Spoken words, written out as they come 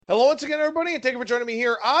Hello once again, everybody, and thank you for joining me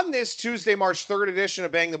here on this Tuesday, March 3rd edition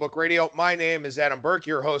of Bang the Book Radio. My name is Adam Burke,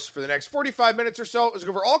 your host for the next 45 minutes or so. Let's go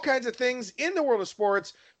over all kinds of things in the world of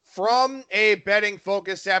sports from a betting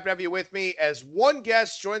focus. Happy to have you with me as one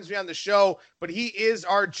guest joins me on the show, but he is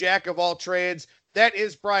our jack of all trades. That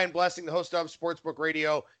is Brian Blessing, the host of Sportsbook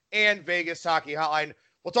Radio and Vegas Hockey Hotline.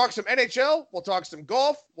 We'll talk some NHL, we'll talk some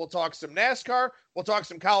golf, we'll talk some NASCAR, we'll talk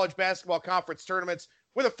some college basketball conference tournaments,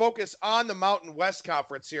 with a focus on the Mountain West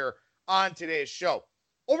Conference here on today's show.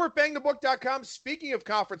 Over at BangTheBook.com, speaking of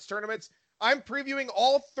conference tournaments, I'm previewing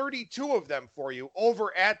all 32 of them for you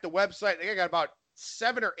over at the website. I think I got about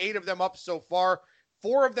 7 or 8 of them up so far.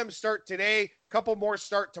 4 of them start today, a couple more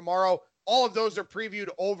start tomorrow. All of those are previewed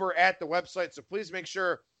over at the website, so please make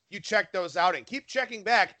sure you check those out and keep checking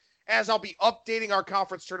back as I'll be updating our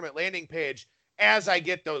conference tournament landing page as I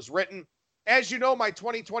get those written. As you know, my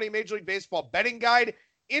 2020 Major League Baseball betting guide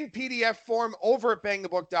in PDF form over at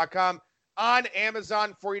BangTheBook.com on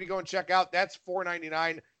Amazon for you to go and check out. That's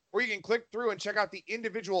 $4.99. Or you can click through and check out the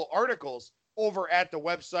individual articles over at the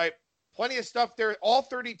website. Plenty of stuff there. All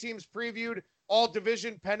 30 teams previewed, all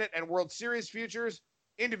division, pennant, and World Series futures,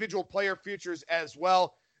 individual player futures as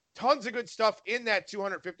well. Tons of good stuff in that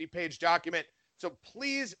 250-page document. So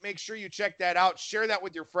please make sure you check that out. Share that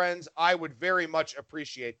with your friends. I would very much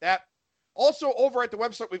appreciate that. Also, over at the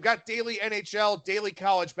website, we've got daily NHL, daily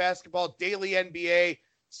college basketball, daily NBA,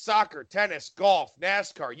 soccer, tennis, golf,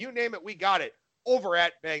 NASCAR, you name it, we got it over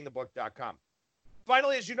at BangTheBook.com.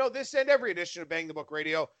 Finally, as you know, this and every edition of Bang the Book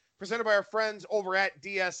Radio, presented by our friends over at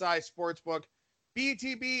DSI Sportsbook.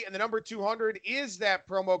 BTB and the number 200 is that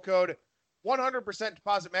promo code. 100%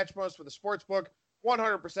 deposit match bonus for the Sportsbook,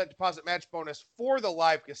 100% deposit match bonus for the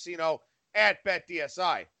live casino at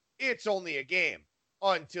BetDSI. It's only a game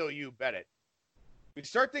until you bet it. We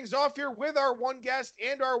start things off here with our one guest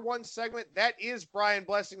and our one segment. That is Brian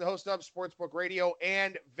Blessing, the host of Sportsbook Radio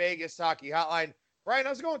and Vegas Hockey Hotline. Brian,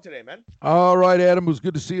 how's it going today, man? All right, Adam. It was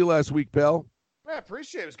good to see you last week, pal. I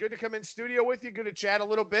appreciate it. It was good to come in studio with you. Good to chat a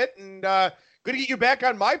little bit, and good to get you back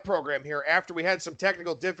on my program here after we had some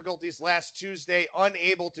technical difficulties last Tuesday,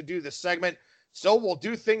 unable to do the segment. So we'll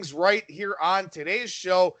do things right here on today's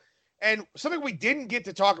show. And something we didn't get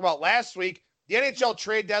to talk about last week, the NHL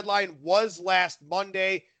trade deadline was last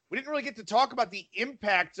Monday. We didn't really get to talk about the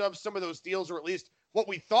impacts of some of those deals, or at least what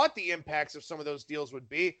we thought the impacts of some of those deals would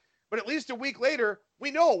be. But at least a week later, we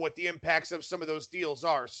know what the impacts of some of those deals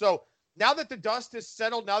are. So now that the dust has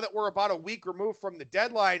settled, now that we're about a week removed from the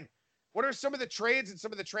deadline, what are some of the trades and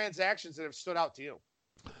some of the transactions that have stood out to you?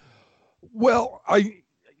 Well,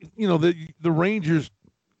 the Rangers,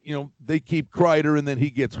 they keep Kreider and then he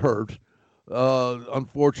gets hurt.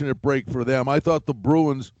 Unfortunate break for them. I thought the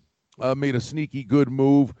Bruins made a sneaky good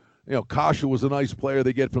move. Kasha was a nice player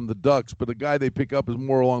they get from the Ducks, but the guy they pick up is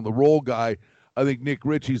more along the role guy. I think Nick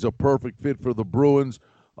Ritchie's a perfect fit for the Bruins.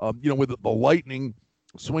 With the Lightning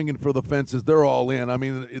swinging for the fences, they're all in. I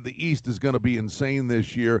mean, the East is going to be insane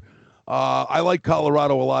this year. I like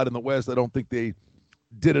Colorado a lot in the West. I don't think they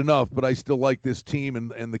did enough, but I still like this team,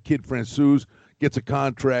 and the kid Francouz gets a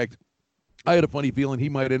contract. I had a funny feeling he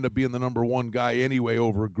might end up being the number one guy anyway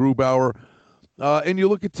over Grubauer. And you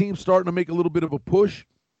look at teams starting to make a little bit of a push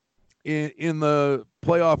in the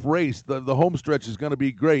playoff race. The home stretch is going to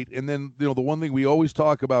be great. And then, the one thing we always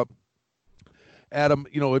talk about, Adam,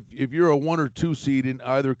 if you're a 1 or 2 seed in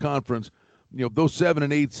either conference, those 7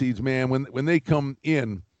 and 8 seeds, man, when they come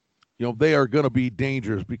in, they are going to be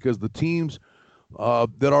dangerous because the teams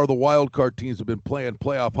that are the wild card teams have been playing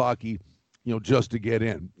playoff hockey, just to get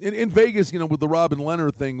in. In Vegas, with the Robin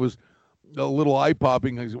Leonard thing was a little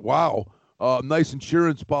eye-popping. I said, wow, nice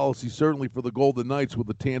insurance policy certainly for the Golden Knights with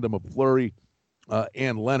the tandem of Fleury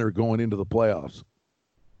and Leonard going into the playoffs.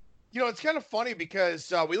 It's kind of funny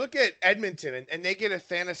because we look at Edmonton and they get a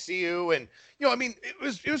Athanasiou, and it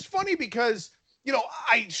was funny because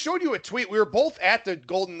I showed you a tweet. We were both at the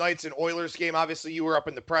Golden Knights and Oilers game. Obviously, you were up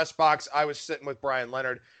in the press box. I was sitting with Brian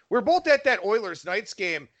Leonard. We were both at that Oilers Knights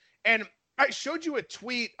game, and I showed you a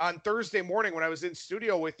tweet on Thursday morning when I was in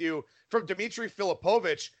studio with you from Dmitry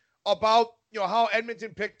Filipovich about how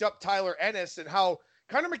Edmonton picked up Tyler Ennis and how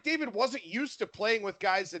Connor McDavid wasn't used to playing with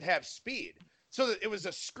guys that have speed. So it was a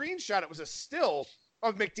screenshot. It was a still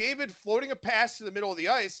of McDavid floating a pass to the middle of the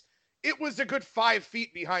ice. It was a good 5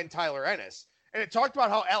 feet behind Tyler Ennis. And it talked about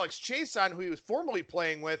how Alex Chason, who he was formerly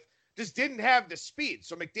playing with, just didn't have the speed.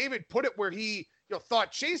 So McDavid put it where he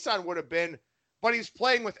thought Chason would have been, but he's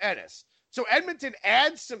playing with Ennis. So Edmonton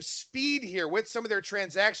adds some speed here with some of their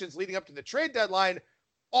transactions leading up to the trade deadline.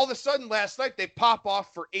 All of a sudden last night they pop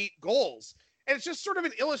off for 8 goals. And it's just sort of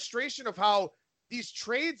an illustration of how these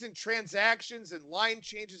trades and transactions and line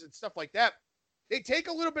changes and stuff like that, they take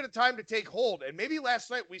a little bit of time to take hold. And maybe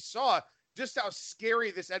last night we saw just how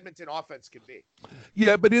scary this Edmonton offense can be.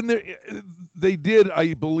 Yeah, but in there, they did,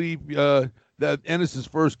 I believe, that Ennis's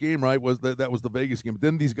first game, right, was that was the Vegas game. But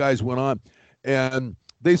then these guys went on, and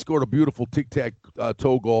they scored a beautiful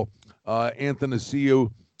tic-tac-toe goal.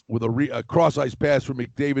 Athanasiou with a cross-ice pass from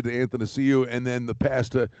McDavid to Athanasiou, and then the pass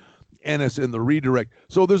to Ennis in the redirect.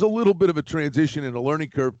 So there's a little bit of a transition and a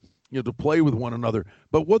learning curve, to play with one another.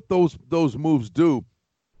 But what those moves do,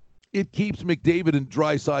 it keeps McDavid and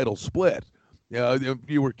Draisaitl split. If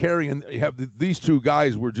you were carrying, these two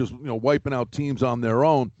guys were just wiping out teams on their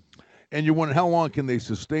own, and you wonder how long can they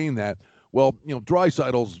sustain that? Well,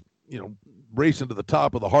 Draisaitl's racing to the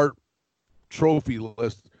top of the Hart Trophy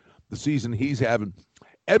list the season he's having.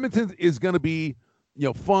 Edmonton is going to be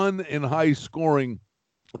fun and high scoring.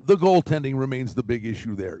 The goaltending remains the big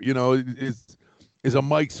issue there. Is a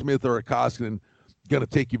Mike Smith or a Koskinen going to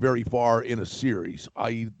take you very far in a series?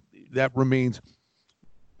 That remains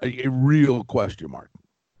a real question mark.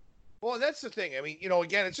 Well, that's the thing. I mean,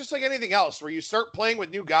 again, it's just like anything else where you start playing with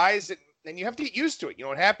new guys and you have to get used to it.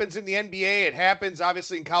 It happens in the NBA. It happens,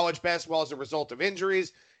 obviously, in college basketball as a result of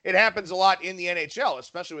injuries. It happens a lot in the NHL,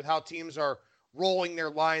 especially with how teams are rolling their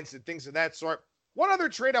lines and things of that sort. One other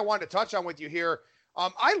trade I wanted to touch on with you here.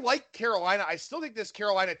 I like Carolina. I still think this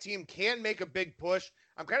Carolina team can make a big push.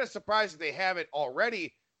 I'm kind of surprised that they haven't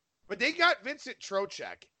already. But they got Vincent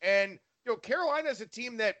Trocheck. And, Carolina is a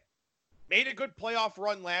team that made a good playoff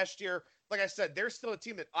run last year. Like I said, they're still a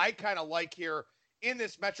team that I kind of like here in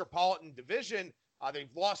this Metropolitan Division.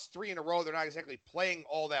 They've lost 3 in a row. They're not exactly playing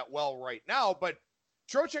all that well right now. But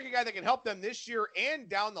Trocheck, a guy that can help them this year and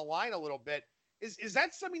down the line a little bit. Is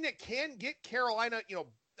that something that can get Carolina,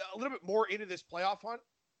 a little bit more into this playoff hunt?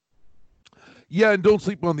 Yeah, and don't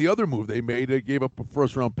sleep on the other move they made. They gave up a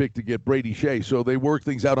first-round pick to get Brady Shea, so they worked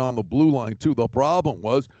things out on the blue line, too. The problem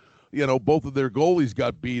was, both of their goalies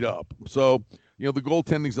got beat up. So, the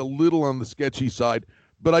goaltending's a little on the sketchy side.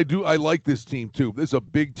 But I like this team, too. This is a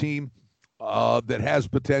big team that has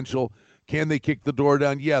potential. Can they kick the door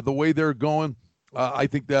down? Yeah, the way they're going, I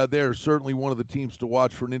think that they're certainly one of the teams to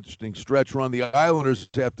watch for an interesting stretch run. The Islanders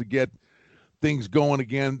have to get things going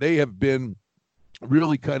again. They have been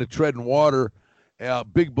really kind of treading water.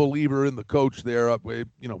 Big believer in the coach there.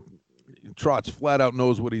 Trotz flat out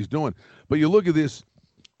knows what he's doing. But you look at this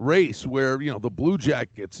race where, the Blue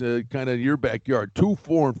Jackets, kind of your backyard,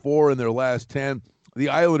 2-4-4 in their last 10. The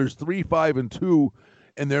Islanders 3-5-2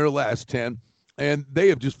 in their last 10. And they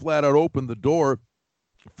have just flat out opened the door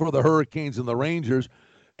for the Hurricanes and the Rangers.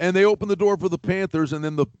 And they opened the door for the Panthers. And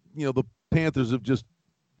then the Panthers have just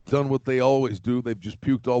done what they always do. They've just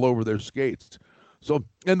puked all over their skates. So,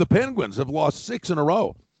 and the Penguins have lost 6 in a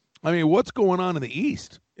row. I mean, what's going on in the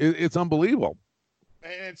East? It's unbelievable.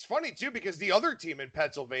 And it's funny, too, because the other team in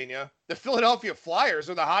Pennsylvania, the Philadelphia Flyers,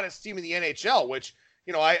 are the hottest team in the NHL, which,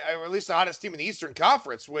 or at least the hottest team in the Eastern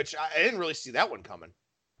Conference, which I didn't really see that one coming.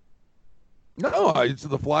 No,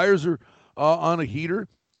 the Flyers are on a heater.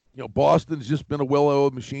 Boston's just been a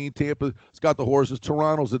well-oiled machine. Tampa's got the horses.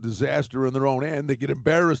 Toronto's a disaster in their own end. They get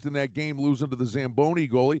embarrassed in that game, losing to the Zamboni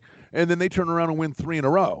goalie, and then they turn around and win 3 in a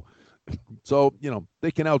row. So,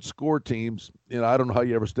 they can outscore teams. I don't know how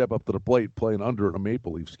you ever step up to the plate playing under in a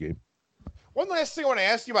Maple Leafs game. One last thing I want to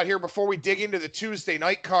ask you about here before we dig into the Tuesday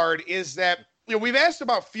night card is that, we've asked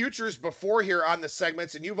about futures before here on the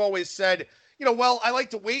segments, and you've always said, well, I like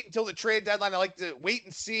to wait until the trade deadline. I like to wait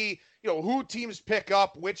and see, who teams pick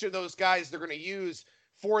up, which of those guys they're going to use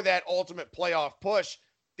for that ultimate playoff push.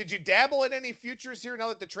 Did you dabble in any futures here now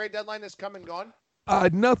that the trade deadline has come and gone?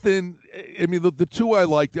 Nothing. I mean, the two I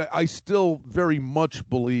liked, I still very much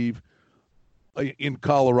believe in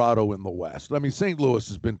Colorado in the West. I mean, St. Louis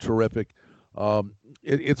has been terrific.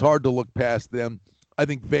 It's hard to look past them. I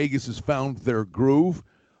think Vegas has found their groove.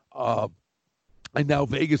 And now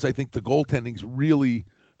Vegas, I think the goaltending's really,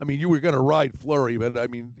 I mean, you were going to ride Fleury, but I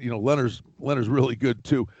mean, Leonard's really good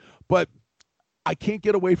too. But I can't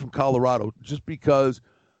get away from Colorado just because,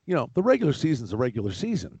 the regular season's a regular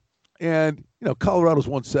season. And, Colorado's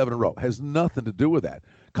won 7 in a row. Has nothing to do with that.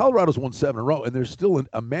 Colorado's won 7 in a row, and they're still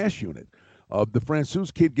a mash unit. The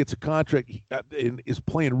Francouz kid gets a contract and is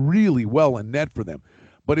playing really well in net for them.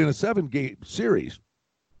 But in a 7-game series,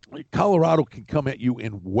 Colorado can come at you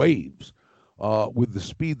in waves with the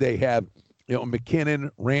speed they have. McKinnon,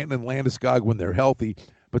 Rantanen, and Landeskog when they're healthy.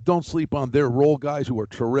 But don't sleep on their role guys who are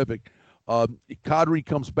terrific. Kadri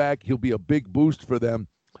comes back. He'll be a big boost for them.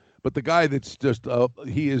 But the guy that's just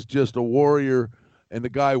he is just a warrior. And the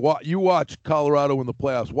guy, you watch Colorado in the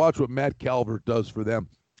playoffs. Watch what Matt Calvert does for them.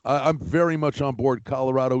 I'm very much on board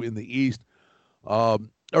Colorado in the East, or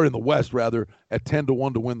in the West, rather, at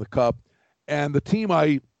 10-1 to win the Cup. And the team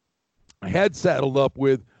I had saddled up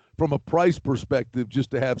with from a price perspective,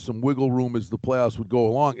 just to have some wiggle room as the playoffs would go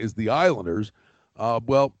along, is the Islanders.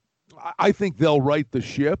 Well, I think they'll right the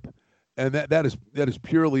ship, and that is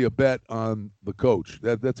purely a bet on the coach.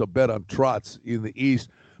 That's a bet on Trotz in the East,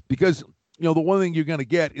 because the one thing you're going to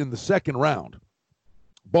get in the second round,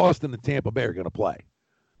 Boston and Tampa Bay are going to play,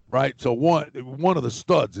 right? So one of the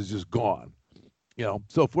studs is just gone.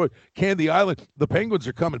 So the Penguins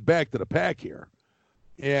are coming back to the pack here,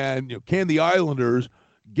 and can the Islanders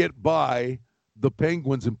get by the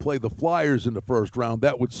Penguins and play the Flyers in the first round?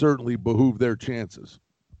 That would certainly behoove their chances.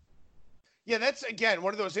 Yeah, that's, again,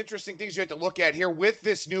 one of those interesting things you have to look at here with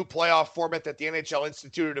this new playoff format that the NHL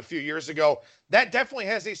instituted a few years ago. That definitely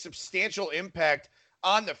has a substantial impact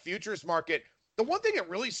on the futures market. The one thing that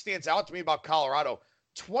really stands out to me about Colorado,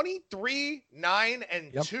 23, 9,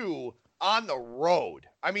 and 2 on the road.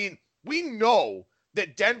 I mean, we know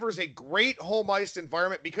that Denver's a great home ice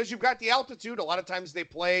environment because you've got the altitude. A lot of times they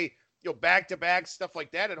play, back-to-back, stuff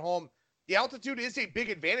like that at home. The altitude is a big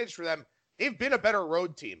advantage for them. They've been a better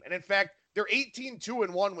road team. And in fact, they're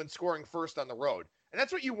 18-2-1 when scoring first on the road. And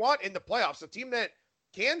that's what you want in the playoffs, a team that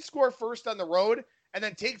can score first on the road and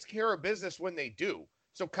then takes care of business when they do.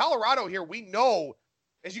 So Colorado here, we know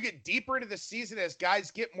as you get deeper into the season, as guys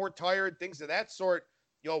get more tired, things of that sort,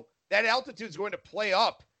 that altitude is going to play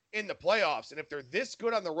up in the playoffs. And if they're this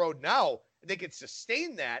good on the road now, and they can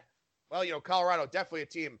sustain that, well, Colorado, definitely a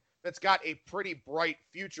team that's got a pretty bright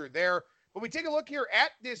future there. When we take a look here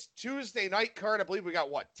at this Tuesday night card, I believe we got,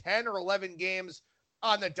 10 or 11 games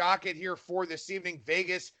on the docket here for this evening.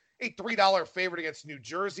 Vegas, a $3 favorite against New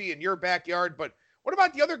Jersey in your backyard. But what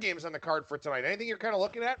about the other games on the card for tonight? Anything you're kind of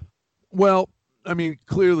looking at? Well, I mean,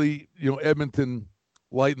 clearly, Edmonton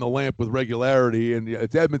lighting the lamp with regularity, and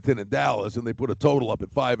it's Edmonton and Dallas, and they put a total up at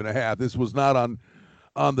 5.5. This was not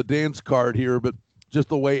on the dance card here, but just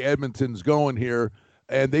the way Edmonton's going here,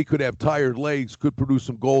 and they could have tired legs, could produce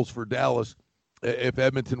some goals for Dallas if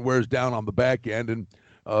Edmonton wears down on the back end. And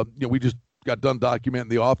we just got done documenting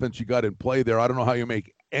the offense you got in play there. I don't know how you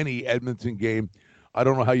make any Edmonton game. I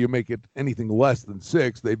don't know how you make it anything less than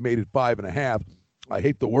 6. They've made it 5.5. I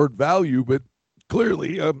hate the word value, but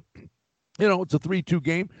clearly, it's a 3-2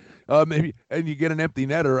 game, maybe, and you get an empty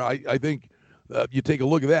netter. I think you take a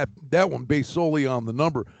look at that one based solely on the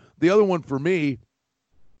number. The other one for me,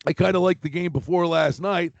 I kind of like the game before last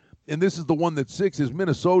night, and this is the one that 6 is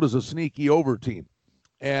Minnesota's a sneaky over team.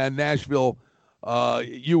 And Nashville,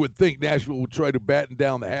 you would think Nashville would try to batten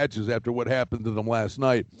down the hatches after what happened to them last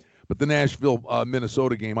night. But the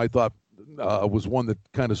Nashville-Minnesota game, I thought, was one that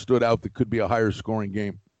kind of stood out that could be a higher scoring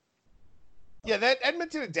game. Yeah, that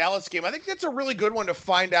Edmonton and Dallas game, I think that's a really good one to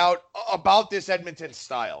find out about this Edmonton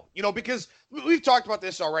style. Because we've talked about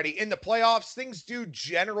this already. In the playoffs, things do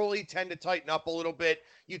generally tend to tighten up a little bit.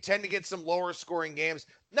 You tend to get some lower scoring games,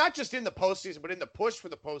 not just in the postseason, but in the push for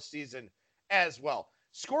the postseason as well.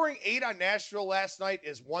 Scoring 8 on Nashville last night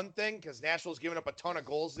is one thing, because Nashville's given up a ton of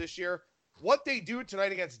goals this year. What they do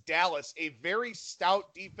tonight against Dallas, a very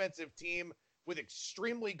stout defensive team with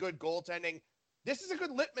extremely good goaltending, this is a good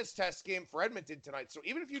litmus test game for Edmonton tonight. So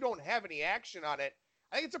even if you don't have any action on it,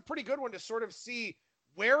 I think it's a pretty good one to sort of see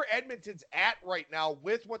where Edmonton's at right now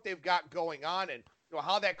with what they've got going on, and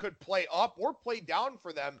how that could play up or play down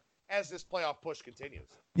for them as this playoff push continues.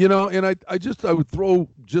 And I would throw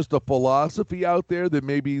just a philosophy out there that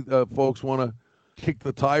maybe folks want to kick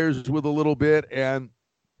the tires with a little bit. And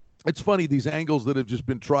it's funny, these angles that have just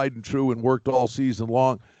been tried and true and worked all season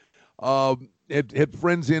long. Had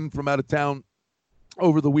friends in from out of town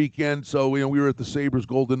over the weekend, so we were at the Sabres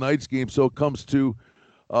Golden Knights game. So it comes to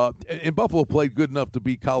and Buffalo played good enough to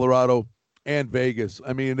beat Colorado and Vegas.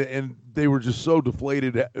 I mean, and they were just so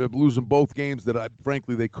deflated losing both games that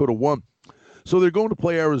frankly they could have won. So they're going to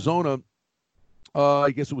play Arizona.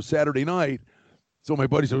 I guess it was Saturday night. So my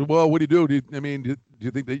buddy said, "Well, what do you do? Do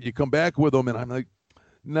you think that you come back with them?" And I'm like,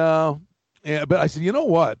 "No." Yeah, but I said, "You know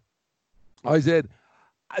what?" I said,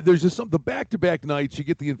 there's just the back-to-back nights, you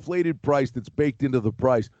get the inflated price that's baked into the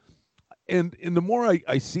price. And the more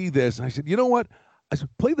I see this, I said, you know what? I said,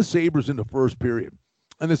 play the Sabres in the first period.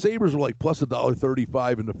 And the Sabres were like plus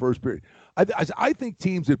 $1.35 in the first period. I think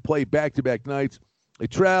teams that play back-to-back nights, they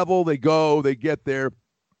travel, they go, they get there,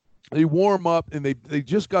 they warm up, and they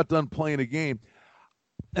just got done playing a game.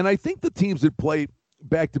 And I think the teams that play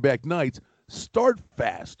back-to-back nights start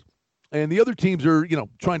fast. And the other teams are,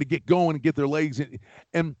 trying to get going and get their legs in.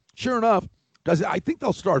 And sure enough, because I think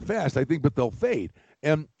they'll start fast, but they'll fade.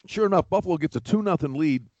 And sure enough, Buffalo gets a 2-0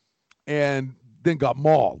 lead, and then got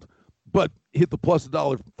mauled, but hit the plus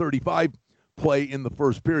 $1.35 play in the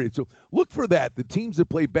first period. So look for that. The teams that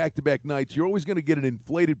play back-to-back nights, you're always going to get an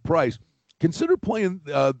inflated price. Consider playing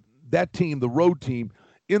that team, the road team,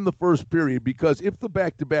 in the first period, because if the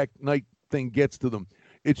back-to-back night thing gets to them,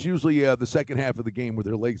 it's usually the second half of the game where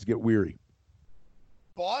their legs get weary.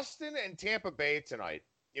 Boston and Tampa Bay tonight.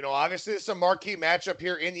 Obviously it's a marquee matchup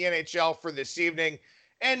here in the NHL for this evening.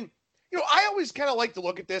 And, I always kind of like to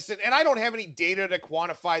look at this, and I don't have any data to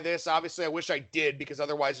quantify this. Obviously, I wish I did, because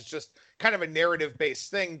otherwise it's just kind of a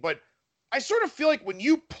narrative-based thing. But I sort of feel like when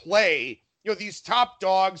you play, these top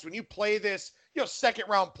dogs, when you play this,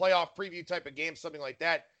 second-round playoff preview type of game, something like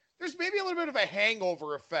that, there's maybe a little bit of a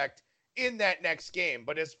hangover effect in that next game.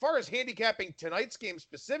 But as far as handicapping tonight's game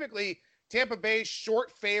specifically, Tampa Bay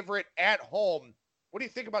short favorite at home. What do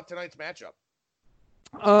you think about tonight's matchup?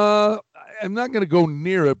 I'm not going to go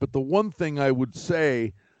near it, but the one thing I would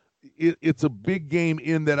say, it's a big game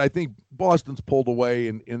in that I think Boston's pulled away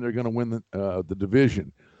and they're going to win the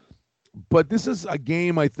division. But this is a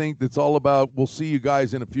game, I think, that's all about, we'll see you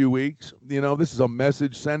guys in a few weeks. This is a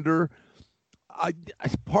message sender.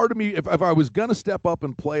 Part of me, if I was going to step up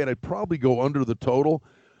and play it, I'd probably go under the total.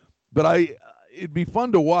 But it'd be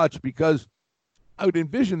fun to watch, because I would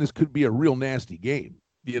envision this could be a real nasty game.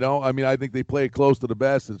 I think they play it close to the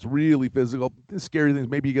best. It's really physical. The scary thing is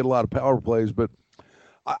maybe you get a lot of power plays, but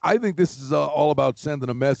I think this is all about sending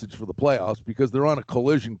a message for the playoffs, because they're on a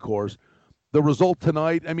collision course. The result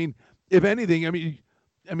tonight, if anything,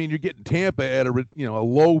 you're getting Tampa at a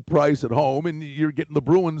low price at home, and you're getting the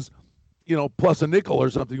Bruins, plus a nickel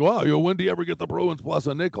or something. Wow, when do you ever get the Bruins plus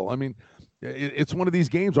a nickel? It's one of these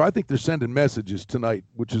games where I think they're sending messages tonight,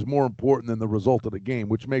 which is more important than the result of the game,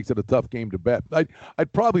 which makes it a tough game to bet.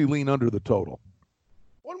 I'd probably lean under the total.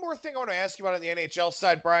 One more thing I want to ask you about on the NHL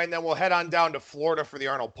side, Brian, then we'll head on down to Florida for the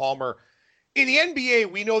Arnold Palmer. In the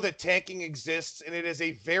NBA, we know that tanking exists, and it is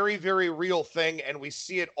a very, very real thing, and we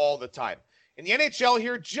see it all the time. In the NHL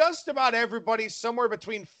here, just about everybody, somewhere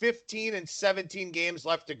between 15 and 17 games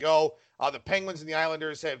left to go. The Penguins and the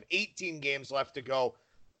Islanders have 18 games left to go.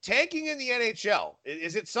 Tanking in the NHL,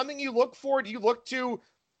 is it something you look for? Do you look to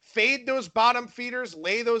fade those bottom feeders,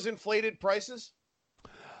 lay those inflated prices?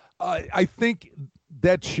 I think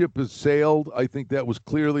that ship has sailed. I think that was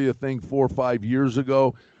clearly a thing 4 or 5 years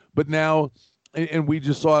ago. But now, and we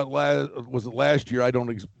just saw it last year? I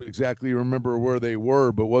don't exactly remember where they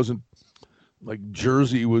were, but wasn't like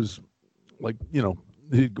Jersey was like, he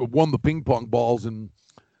won the ping pong balls and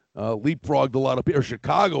leapfrogged a lot of people.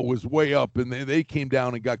 Chicago was way up, and they came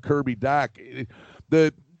down and got Kirby Dach.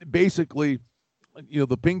 Basically,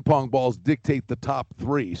 the ping pong balls dictate the top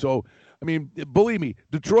three. So, believe me,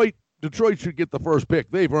 Detroit should get the first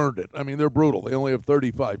pick. They've earned it. They're brutal. They only have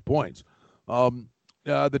 35 points.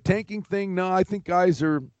 The tanking thing, no, I think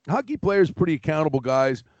hockey players, pretty accountable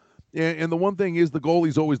guys. And the one thing is the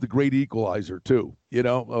goalie's always the great equalizer too,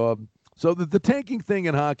 So the tanking thing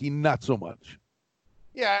in hockey, not so much.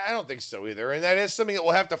 Yeah, I don't think so either. And that is something that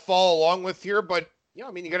we'll have to follow along with here. But, you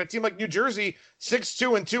got a team like New Jersey,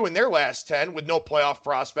 6-2-2 in their last 10 with no playoff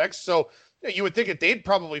prospects. So you would think that they'd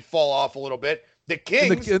probably fall off a little bit. The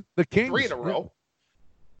Kings, the Kings 3 in a row.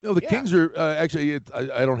 No, the Kings are actually,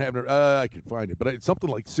 I don't have it. I can find it, but it's something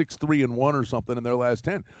like 6-3-1 or something in their last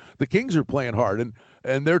 10. The Kings are playing hard,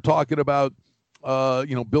 and they're talking about,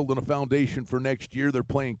 building a foundation for next year. They're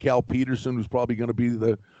playing Cal Peterson, who's probably going to be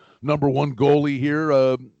the number one goalie here,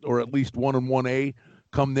 or at least 1-1A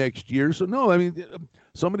come next year. So, no,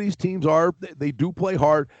 some of these teams they do play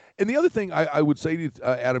hard. And the other thing I would say to you,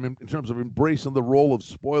 Adam, in terms of embracing the role of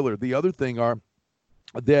spoiler, the other thing are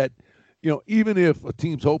that, even if a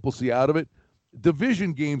team's hopelessly out of it,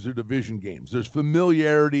 division games are division games. There's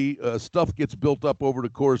familiarity. Stuff gets built up over the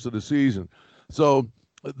course of the season. So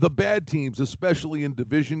the bad teams, especially in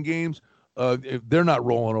division games, they're not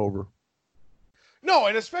rolling over. No,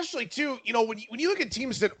 and especially, too, when you look at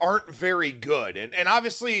teams that aren't very good, and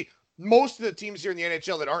obviously most of the teams here in the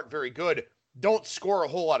NHL that aren't very good don't score a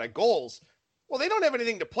whole lot of goals, well, they don't have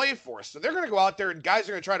anything to play for. So they're going to go out there and guys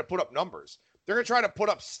are going to try to put up numbers. They're going to try to put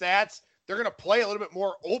up stats. They're going to play a little bit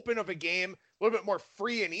more open of a game, a little bit more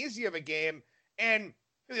free and easy of a game. And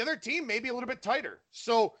the other team may be a little bit tighter.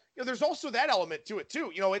 So, there's also that element to it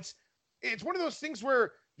too. It's one of those things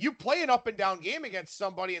where you play an up and down game against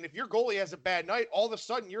somebody, and if your goalie has a bad night, all of a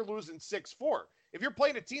sudden you're losing 6-4. If you're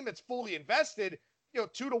playing a team that's fully invested,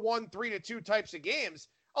 2-1, 3-2 types of games,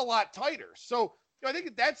 a lot tighter. So, I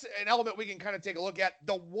think that's an element we can kind of take a look at.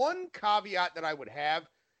 The one caveat that I would have,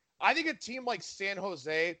 I think a team like San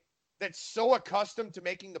Jose that's so accustomed to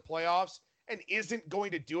making the playoffs and isn't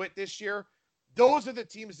going to do it this year, Those are the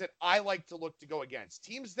teams that I like to look to go against.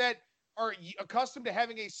 Teams that are accustomed to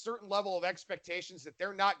having a certain level of expectations that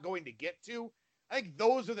they're not going to get to. I think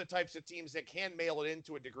those are the types of teams that can mail it in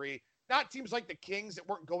to a degree. Not teams like the Kings that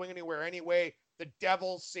weren't going anywhere anyway. The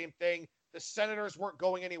Devils, same thing. The Senators weren't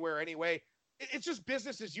going anywhere anyway. It's just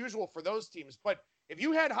business as usual for those teams. But if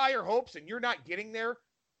you had higher hopes and you're not getting there,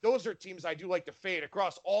 those are teams I do like to fade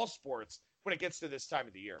across all sports when it gets to this time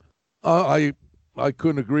of the year. I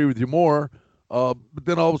couldn't agree with you more. But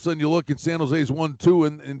then all of a sudden you look and San Jose's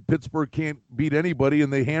 1-2 and Pittsburgh can't beat anybody,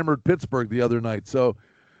 and they hammered Pittsburgh the other night. So,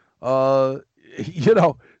 the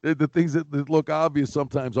things that look obvious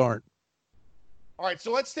sometimes aren't. All right,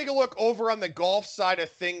 so let's take a look over on the golf side of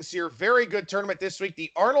things here. Very good tournament this week,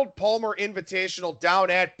 the Arnold Palmer Invitational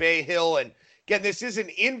down at Bay Hill. And again, this is an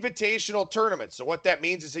invitational tournament. So what that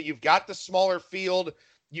means is that you've got the smaller field,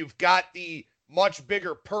 you've got the much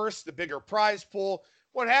bigger purse, the bigger prize pool.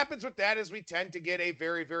 What happens with that is we tend to get a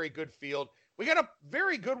very, very good field. We got a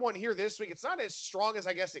very good one here this week. It's not as strong as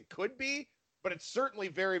I guess it could be, but it's certainly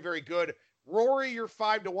very, very good. Rory, your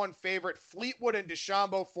 5-1 favorite. Fleetwood and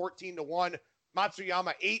DeChambeau, 14-1.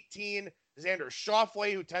 Matsuyama, 18. Xander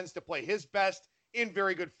Schauffele, who tends to play his best in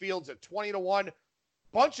very good fields, at 20-1.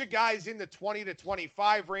 Bunch of guys in the 20 to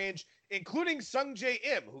 25 range, including Sungjae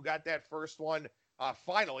Im, who got that first one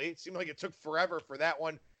finally. It seemed like it took forever for that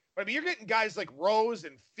one. But I mean, you're getting guys like Rose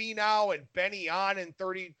and Finau and Benny On in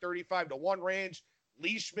 35-1 range.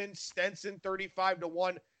 Leishman, Stenson,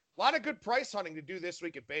 35-1. A lot of good price hunting to do this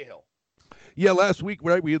week at Bay Hill. Yeah, last week,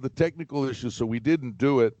 right, we had the technical issues, so we didn't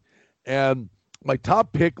do it. And my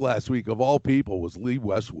top pick last week of all people was Lee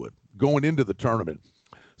Westwood going into the tournament.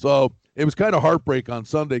 So it was kind of heartbreak on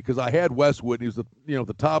Sunday because I had Westwood. He was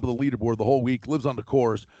the top of the leaderboard the whole week, lives on the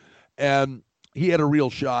course, and he had a real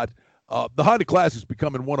shot. The Honda Classic is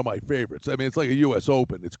becoming one of my favorites. I mean, it's like a U.S.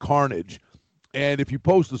 Open. It's carnage. And if you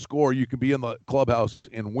post the score, you can be in the clubhouse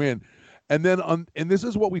and win. And then, and this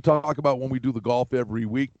is what we talk about when we do the golf every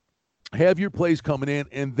week. Have your plays coming in,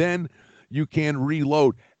 and then you can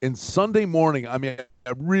reload. And Sunday morning, I mean,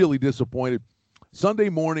 I'm really disappointed. Sunday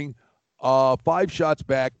morning, 5 shots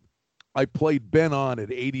back, I played Ben On at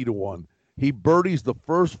 80-1. He birdies the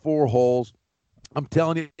first 4 holes. I'm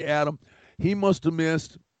telling you, Adam, he must have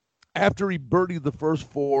missed, after he birdied the first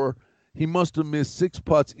 4, he must have missed 6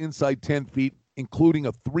 putts inside 10 feet, including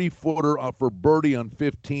a 3-footer for birdie on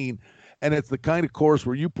 15. And it's the kind of course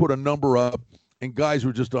where you put a number up and guys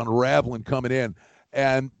were just unraveling coming in.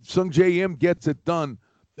 And Sungjae Im gets it done,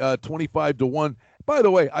 25-1. By the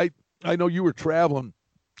way, I know you were traveling.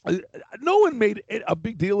 No one made a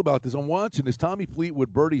big deal about this. I'm watching this. Tommy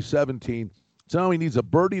Fleetwood birdie 17. So now he needs a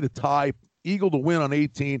birdie to tie, eagle to win on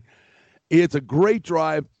 18. It's a great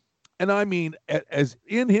drive. And I mean, as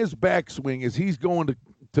in his backswing, as he's going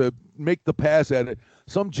to make the pass at it,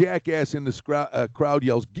 some jackass in the crowd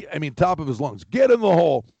yells, top of his lungs, get in the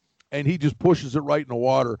hole. And he just pushes it right in the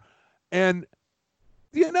water. And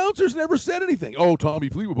the announcers never said anything. Oh, Tommy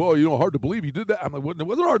Fleetwood, hard to believe he did that. I'm like, it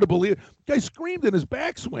wasn't hard to believe. The guy screamed in his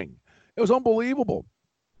backswing. It was unbelievable.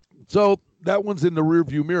 So that one's in the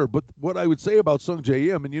rearview mirror. But what I would say about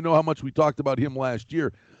Sungjae Im, and you know how much we talked about him last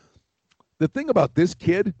year, the thing about this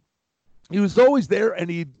kid, he was always there and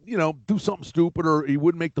he'd, do something stupid or he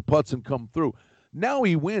wouldn't make the putts and come through. Now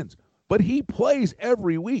he wins. But he plays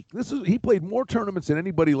every week. He played more tournaments than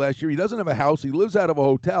anybody last year. He doesn't have a house. He lives out of a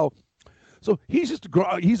hotel. So he's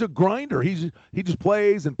a grinder. He just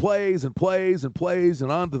plays and plays and plays and plays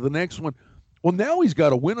and on to the next one. Well, now he's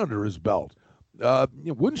got a win under his belt.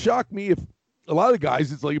 It wouldn't shock me if a lot of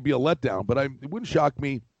guys, it's like it'd be a letdown, but it wouldn't shock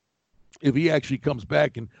me if he actually comes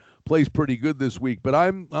back and plays pretty good this week. But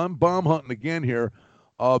I'm bomb hunting again here.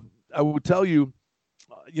 I would tell you,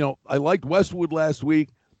 I liked Westwood last week.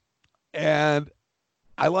 And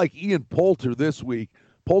I like Ian Poulter this week.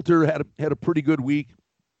 Poulter had a pretty good week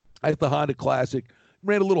at the Honda Classic.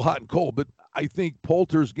 Ran a little hot and cold, but I think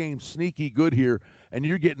Poulter's game's sneaky good here, and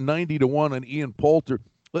you're getting 90-1 on Ian Poulter.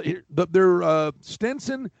 They're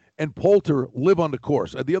Stenson and Poulter live on the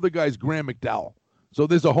course. The other guy's Graham McDowell. So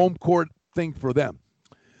there's a home court thing for them.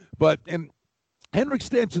 And Henrik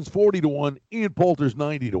Stenson's 40-1, Ian Poulter's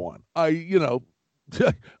 90-1.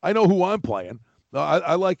 I know who I'm playing.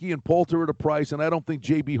 I like Ian Poulter at a price, and I don't think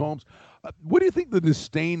J.B. Holmes. What do you think the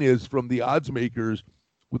disdain is from the odds makers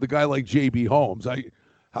with a guy like J.B. Holmes?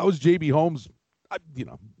 How is J.B. Holmes,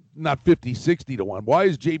 not 50-60-1? Why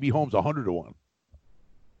is J.B. Holmes 100-1?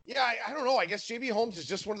 Yeah, I don't know. I guess J.B. Holmes is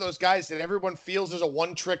just one of those guys that everyone feels is a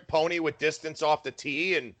one-trick pony with distance off the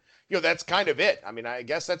tee, and that's kind of it. I mean, I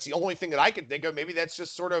guess that's the only thing that I could think of. Maybe that's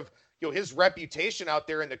just sort of his reputation out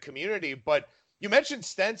there in the community, but You mentioned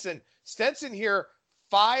Stenson. Stenson here,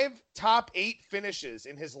 5 top 8 finishes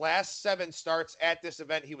in his last 7 starts at this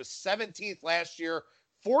event. He was 17th last year,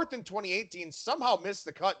 4th in 2018, somehow missed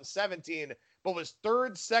the cut in 17, but was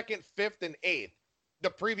 3rd, 2nd, 5th, and 8th the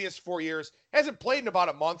previous 4 years. Hasn't played in about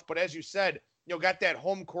a month, but as you said, got that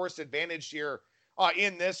home course advantage here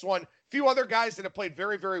in this one. A few other guys that have played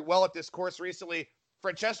very, very well at this course recently.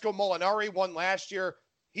 Francesco Molinari won last year.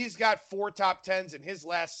 He's got 4 top 10s in his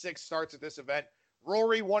last 6 starts at this event.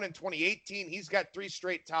 Rory won in 2018. He's got 3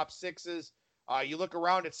 straight top 6s. You look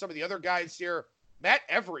around at some of the other guys here. Matt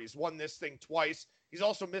Every's won this thing twice. He's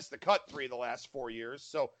also missed the cut 3 of the last 4 years.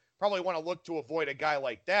 So probably want to look to avoid a guy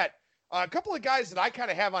like that. A couple of guys that I kind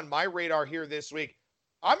of have on my radar here this week.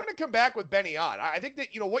 I'm going to come back with Benny On. I think that,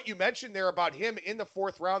 what you mentioned there about him in the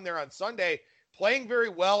 4th round there on Sunday, playing very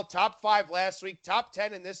well, top 5 last week, top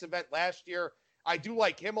 10 in this event last year. I do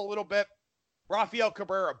like him a little bit. Rafael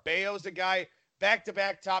Cabrera-Bello's a guy,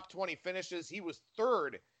 back-to-back top 20 finishes. He was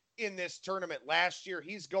 3rd in this tournament last year.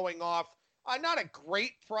 He's going off, not a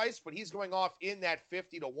great price, but he's going off in that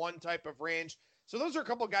 50-1 type of range. So those are a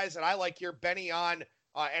couple of guys that I like here. Benny On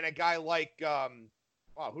and a guy like,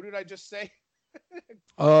 who did I just say?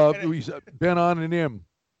 Ben On and him.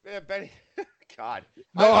 Yeah, Benny. God.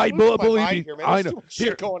 No, I believe me. Here, I know. Too much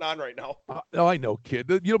shit going on right now. I know, kid.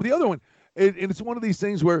 The other one, and it's one of these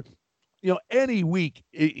things where, any week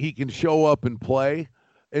he can show up and play.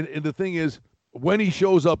 And the thing is, when he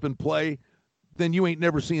shows up and play, then you ain't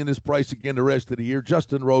never seeing this price again the rest of the year.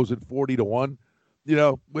 Justin Rose at 40-1.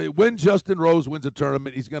 When Justin Rose wins a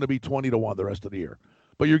tournament, he's going to be 20-1 the rest of the year.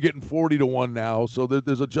 But you're getting 40-1 now. So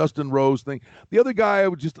there's a Justin Rose thing. The other guy I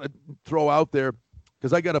would just throw out there,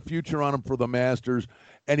 because I got a future on him for the Masters,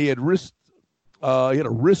 and he had a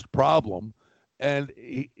wrist problem, and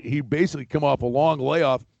he basically come off a long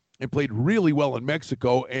layoff and played really well in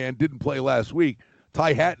Mexico and didn't play last week.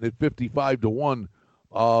 Ty Hatton at 55-1,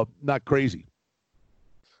 not crazy.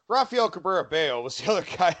 Rafael Cabrera-Bello was the other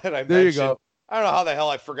guy that I mentioned. There you go. I don't know how the hell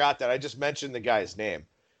I forgot that. I just mentioned the guy's name.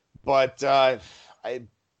 But I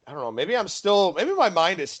don't know. Maybe my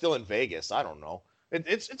mind is still in Vegas. I don't know.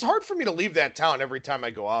 It's hard for me to leave that town every time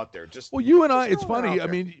I go out there. You and I, it's funny. I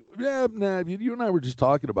mean, you and I were just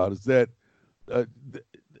talking about is that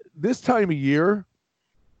this time of year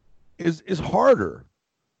is harder.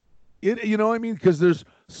 Because there's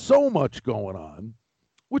so much going on,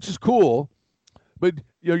 which is cool. But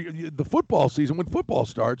the football season, when football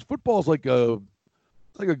starts, football's like a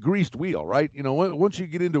greased wheel, right? Once you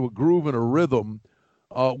get into a groove and a rhythm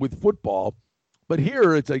with football. But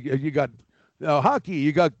here it's like you got hockey,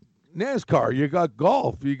 you got NASCAR, you got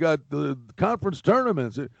golf, you got the conference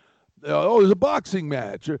tournaments. There's a boxing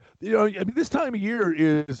match. This time of year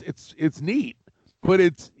it's neat,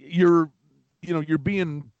 but you're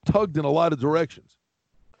being tugged in a lot of directions.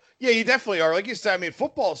 Yeah, you definitely are. Like you said, I mean,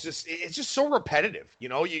 football is just so repetitive.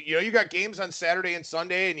 You got games on Saturday and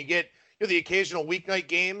Sunday, and you get the occasional weeknight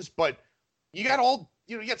games, but you got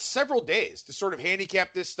you got several days to sort of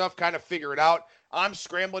handicap this stuff, kind of figure it out. I'm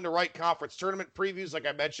scrambling to write conference tournament previews, like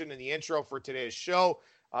I mentioned in the intro for today's show.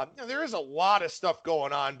 There is a lot of stuff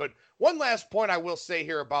going on, but one last point I will say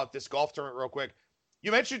here about this golf tournament real quick.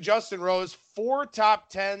 You mentioned Justin Rose, 4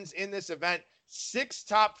 top 10s in this event, 6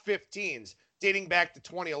 top 15s dating back to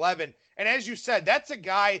 2011. And as you said, that's a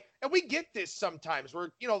guy, and we get this sometimes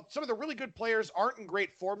where, some of the really good players aren't in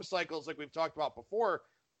great form cycles like we've talked about before.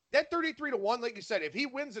 That 33-1, like you said, if he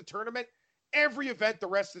wins a tournament, every event the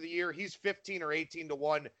rest of the year, he's 15 or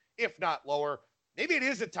 18-1, if not lower. Maybe it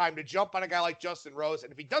is a time to jump on a guy like Justin Rose.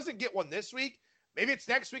 And if he doesn't get one this week, maybe it's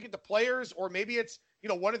next week at the Players, or maybe it's,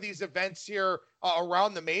 one of these events here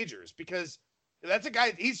around the majors, because that's a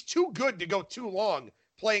guy, he's too good to go too long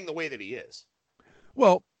playing the way that he is.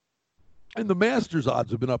 Well, and the Masters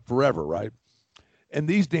odds have been up forever, right? And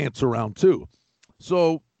these dance around too.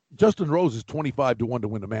 So Justin Rose is 25-1 to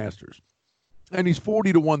win the Masters. And he's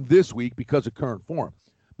 40-1 this week because of current form.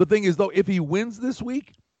 The thing is, though, if he wins this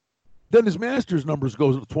week, then his Masters numbers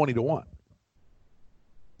goes to 20-1.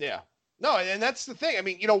 Yeah. No, and that's the thing. I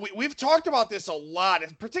mean, we've talked about this a lot,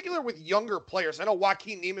 in particular with younger players. I know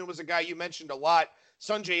Joaquin Niemann was a guy you mentioned a lot.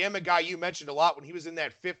 Sungjae Im, a guy you mentioned a lot when he was in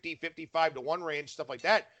that 50, 55-1 range, stuff like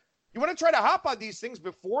that. You want to try to hop on these things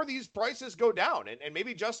before these prices go down. And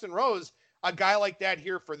maybe Justin Rose, a guy like that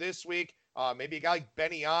here for this week. Maybe a guy like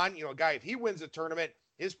Benny On, a guy, if he wins a tournament,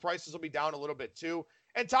 his prices will be down a little bit too.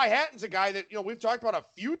 And Ty Hatton's a guy that, we've talked about a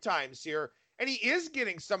few times here, and he is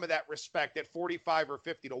getting some of that respect at 45 or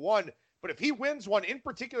 50-1. But if he wins one, in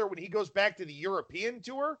particular when he goes back to the European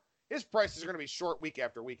Tour, his prices are going to be short week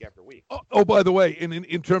after week after week. Oh, by the way,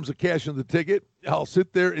 in terms of cashing the ticket, I'll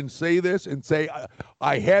sit there and say this and say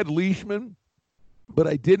I had Leishman, but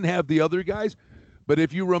I didn't have the other guys. But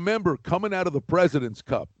if you remember coming out of the President's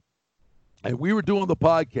Cup, and we were doing the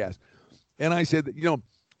podcast, and I said,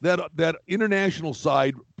 that international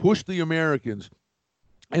side pushed the Americans,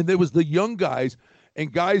 and there was the young guys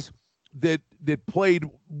and guys that played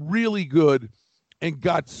really good and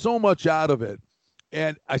got so much out of it.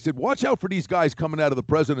 And I said, watch out for these guys coming out of the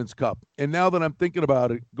President's Cup. And now that I'm thinking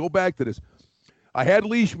about it, go back to this. I had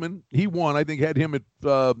Leishman. He won. I think had him at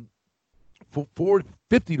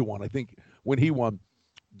 450 to 1, I think, when he won.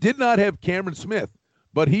 Did not have Cameron Smith,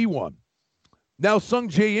 but he won. Now Sung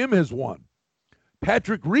J M has won.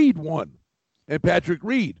 Patrick Reed won. And Patrick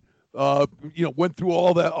Reed, went through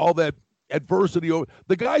all that adversity.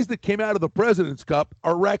 The guys that came out of the President's Cup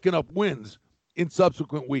are racking up wins in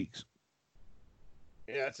subsequent weeks.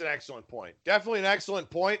 Yeah, that's an excellent point. Definitely an excellent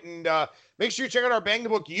point. And make sure you check out our Bang the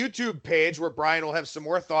Book YouTube page where Brian will have some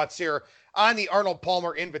more thoughts here on the Arnold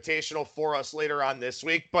Palmer Invitational for us later on this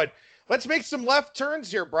week. But let's make some left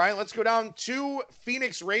turns here, Brian. Let's go down to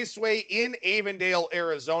Phoenix Raceway in Avondale,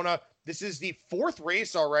 Arizona. This is the 4th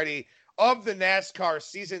race already of the NASCAR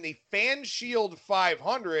season, the FanShield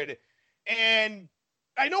 500. And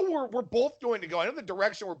I know we're both going to go. I know the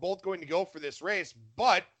direction we're both going to go for this race,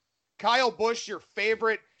 but Kyle Busch, your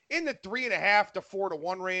favorite, in the 3.5 to 4 to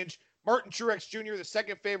 1 range. Martin Truex Jr., the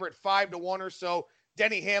second favorite, 5 to 1 or so.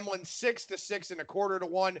 Denny Hamlin, 6 to 6.25 to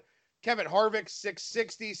 1. Kevin Harvick,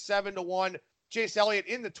 660, 7 to 1. Chase Elliott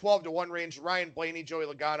in the 12 to 1 range. Ryan Blaney, Joey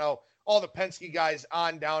Logano, all the Penske guys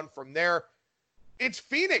on down from there. It's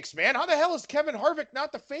Phoenix, man. How the hell is Kevin Harvick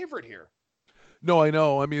not the favorite here? No, I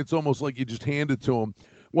know. I mean, it's almost like you just hand it to him.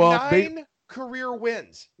 Well, 9 career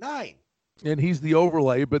wins. 9. And he's the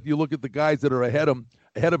overlay, but you look at the guys that are ahead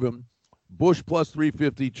of him. Busch plus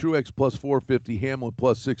 350, Truex plus 450, Hamlin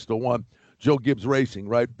plus 6 to 1. Joe Gibbs Racing,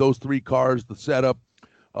 right? Those 3 cars, the setup,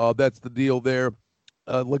 that's the deal there.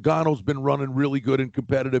 Logano's been running really good and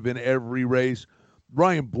competitive in every race.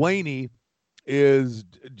 Ryan Blaney is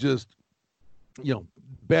just,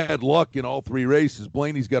 bad luck in all 3 races.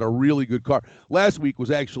 Blaney's got a really good car. Last week was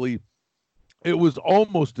it was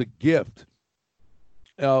almost a gift.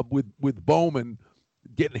 With Bowman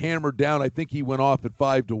getting hammered down. I think he went off at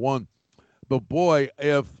 5 to 1. But boy,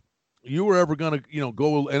 if you were ever going to,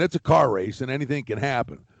 go, and it's a car race and anything can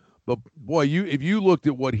happen. But boy, if you looked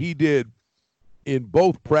at what he did in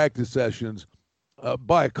both practice sessions,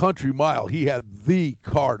 by a country mile, he had the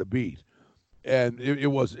car to beat. And it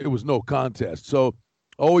was no contest. So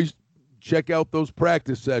always check out those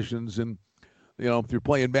practice sessions. And, if you're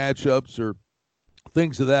playing matchups or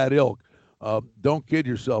things of that ilk, don't kid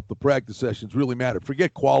yourself. The practice sessions really matter.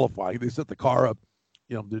 Forget qualifying. They set the car up.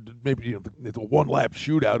 Maybe it's a one-lap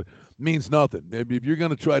shootout. It means nothing. If you're going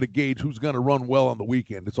to try to gauge who's going to run well on the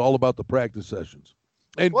weekend, it's all about the practice sessions,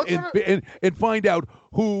 and find out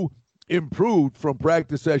who improved from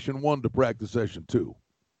practice session 1 to practice session 2.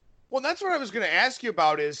 Well, that's what I was going to ask you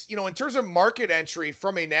about. Is in terms of market entry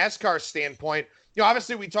from a NASCAR standpoint.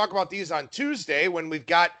 Obviously we talk about these on Tuesday when we've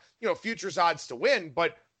got futures odds to win,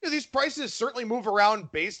 but these prices certainly move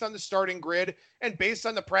around based on the starting grid and based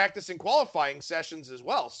on the practice and qualifying sessions as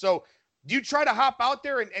well. So do you try to hop out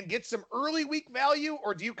there and get some early week value,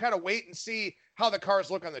 or do you kind of wait and see how the cars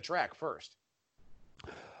look on the track first?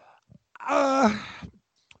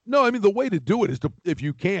 No, I mean, the way to do it is if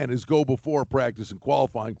you can, is go before practice and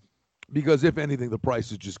qualifying, because if anything, the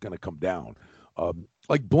price is just going to come down.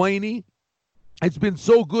 Like Blaney, it's been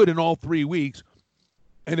so good in all 3 weeks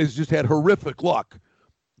and has just had horrific luck.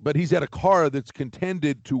 But he's had a car that's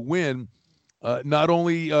contended to win not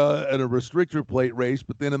only at a restrictor plate race,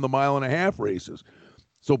 but then in the 1.5 mile races.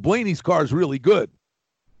 So Blaney's car is really good.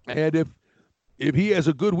 And if he has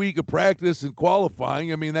a good week of practice and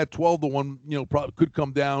qualifying, I mean, that 12 to 1, probably could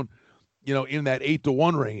come down, in that 8 to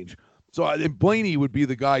 1 range. So I think Blaney would be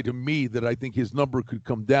the guy to me that I think his number could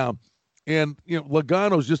come down. And,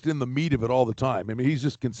 Logano's just in the meat of it all the time. I mean, he's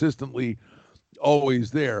just consistently always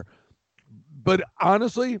there. But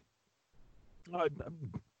honestly,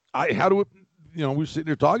 how do it, we're sitting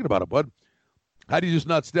here talking about it, bud. How do you just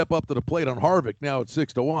not step up to the plate on Harvick now at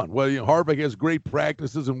 6 to 1? Well, Harvick has great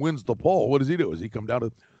practices and wins the pole. What does he do? Does he come down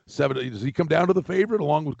to 7? Does he come down to the favorite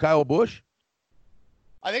along with Kyle Busch?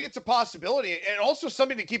 I think it's a possibility. And also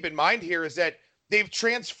something to keep in mind here is that they've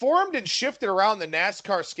transformed and shifted around the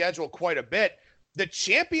NASCAR schedule quite a bit. The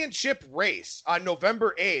championship race on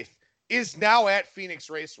November 8th is now at Phoenix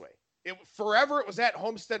Raceway. Forever it was at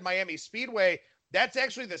Homestead Miami Speedway. That's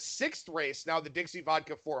actually the 6th race now, the Dixie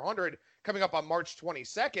Vodka 400, coming up on March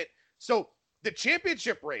 22nd. So the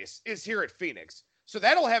championship race is here at Phoenix. So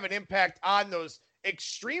that'll have an impact on those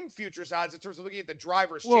extreme futures odds in terms of looking at the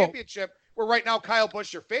drivers' championship, where right now Kyle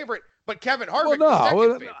Busch your favorite, but Kevin Harvick the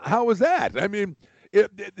second favorite. How is that? I mean,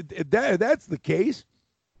 that's the case.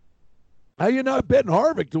 How you not betting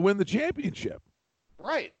Harvick to win the championship?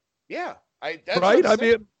 Right. Yeah. Right? I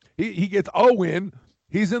mean, he gets a win.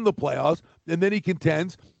 He's in the playoffs, and then he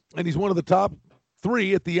contends, and he's one of the top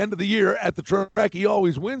 3 at the end of the year at the track he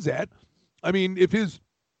always wins at. I mean, if his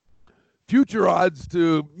future odds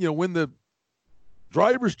to, win the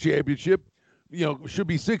drivers' championship, should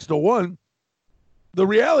be 6-1, the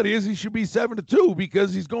reality is he should be 7-2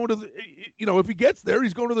 because he's going to if he gets there,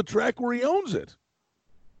 he's going to the track where he owns it.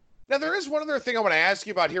 Now, there is one other thing I want to ask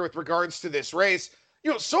you about here with regards to this race.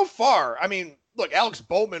 So far, I mean, look, Alex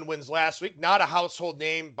Bowman wins last week, not a household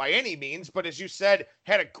name by any means, but as you said,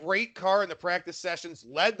 had a great car in the practice sessions,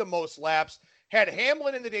 led the most laps, had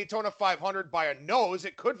Hamlin in the Daytona 500 by a nose.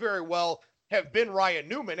 It could very well have been Ryan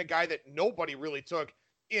Newman, a guy that nobody really took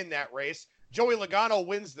in that race. Joey Logano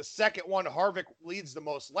wins the second one. Harvick leads the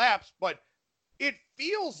most laps, but it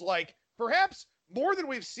feels like perhaps more than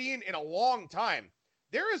we've seen in a long time,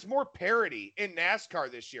 there is more parity in NASCAR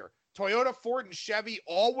this year. Toyota, Ford, and Chevy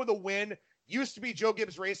all with a win. Used to be Joe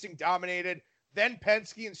Gibbs Racing dominated. Then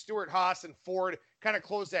Penske and Stewart-Haas and Ford kind of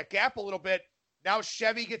closed that gap a little bit. Now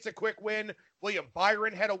Chevy gets a quick win. William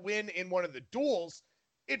Byron had a win in one of the duels.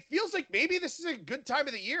 It feels like maybe this is a good time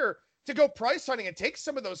of the year to go price hunting and take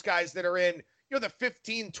some of those guys that are in, the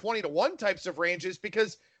 15, 20-1 types of ranges,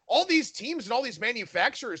 because all these teams and all these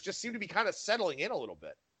manufacturers just seem to be kind of settling in a little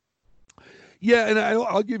bit. Yeah, and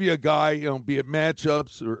I'll give you a guy, be it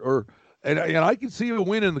matchups and I can see a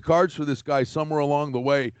win in the cards for this guy somewhere along the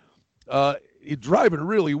way. He's driving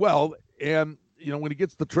really well, and when he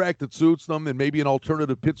gets the track that suits them, and maybe an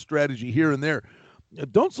alternative pit strategy here and there.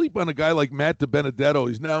 Don't sleep on a guy like Matt DiBenedetto.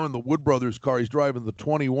 He's now in the Wood Brothers car. He's driving the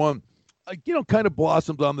 21. Kind of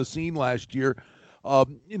blossomed on the scene last year,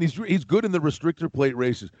 and he's good in the restrictor plate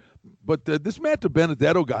races. But this Matt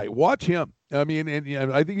DiBenedetto guy, watch him. I mean,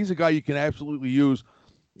 and I think he's a guy you can absolutely use.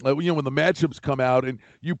 When the matchups come out and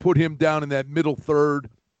you put him down in that middle third,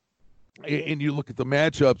 and you look at the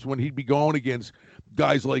matchups when he'd be going against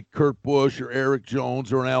guys like Kurt Busch or Eric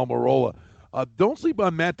Jones or an Almirola. Don't sleep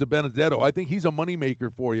on Matt DiBenedetto. I think he's a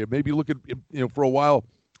moneymaker for you. Maybe look at, for a while,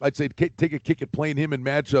 I'd say take a kick at playing him in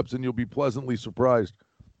matchups, and you'll be pleasantly surprised.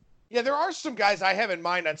 Yeah, there are some guys I have in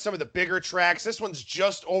mind on some of the bigger tracks. This one's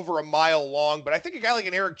just over a mile long, but I think a guy like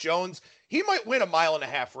an Eric Jones, he might win a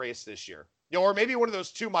 1.5-mile race this year. Or maybe one of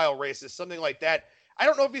those 2-mile races, something like that. I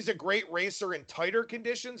don't know if he's a great racer in tighter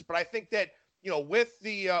conditions, but I think that, with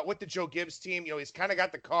the Joe Gibbs team, he's kind of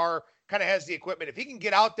got the car, kind of has the equipment. If he can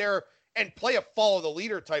get out there and play a follow the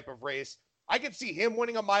leader type of race, I could see him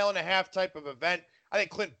winning a 1.5-mile type of event. I think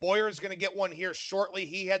Clint Boyer is going to get one here shortly.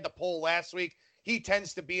 He had the pole last week. He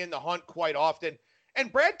tends to be in the hunt quite often.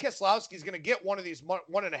 And Brad Keselowski is going to get one of these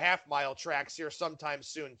 1.5-mile tracks here sometime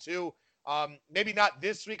soon too. Maybe not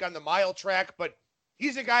this week on the mile track, but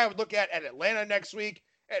he's a guy I would look at Atlanta next week,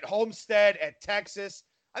 at Homestead, at Texas.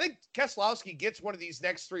 I think Keselowski gets one of these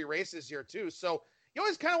next 3 races here too. So you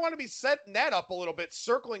always kind of want to be setting that up a little bit,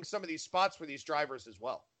 circling some of these spots for these drivers as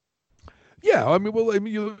well. Yeah, I mean,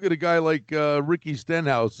 you look at a guy like Ricky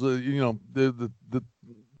Stenhouse. The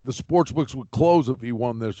sports books would close if he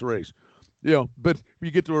won this race. But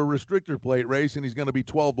you get to a restrictor plate race, and he's going to be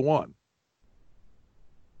 12-1.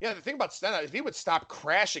 Yeah, the thing about Stenhouse, if he would stop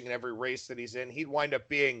crashing in every race that he's in, he'd wind up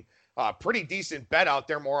being a pretty decent bet out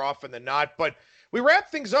there more often than not. But we wrap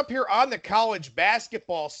things up here on the college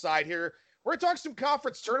basketball side here. We're going to talk some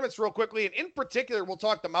conference tournaments real quickly, and in particular, we'll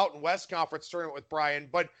talk the Mountain West Conference tournament with Brian.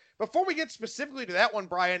 But before we get specifically to that one,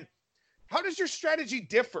 Brian, how does your strategy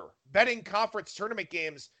differ betting conference tournament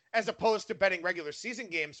games as opposed to betting regular season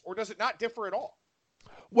games, or does it not differ at all?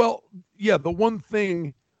 Well, yeah, the one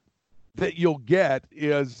thing that you'll get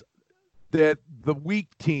is that the weak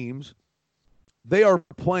teams, they are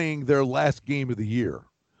playing their last game of the year,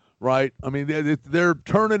 right? I mean, they're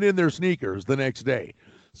turning in their sneakers the next day.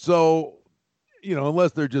 So,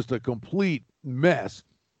 unless they're just a complete mess,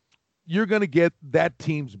 you're going to get that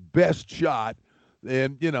team's best shot.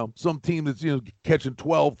 And, some team that's, catching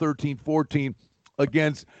 12, 13, 14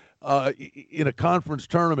 against in a conference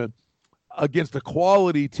tournament against a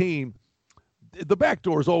quality team, the back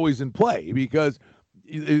door is always in play because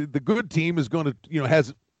the good team is going to,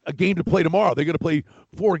 has a game to play tomorrow. They're going to play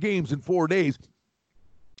 4 games in 4 days.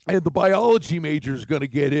 And the biology major is going to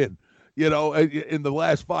get in, in the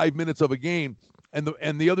last 5 minutes of a game.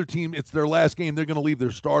 And the other team, it's their last game. They're going to leave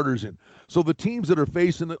their starters in. So the teams that are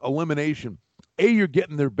facing elimination you're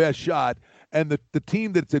getting their best shot, and the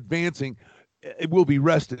team that's advancing, it will be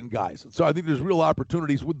resting guys. So I think there's real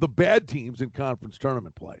opportunities with the bad teams in conference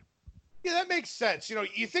tournament play. Yeah, that makes sense.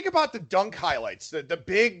 You think about the dunk highlights, the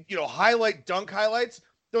big, highlight dunk highlights,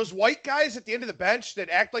 those white guys at the end of the bench that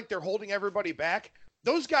act like they're holding everybody back,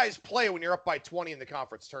 those guys play when you're up by 20 in the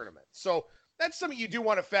conference tournament. So that's something you do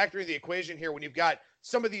want to factor into the equation here when you've got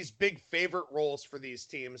some of these big favorite roles for these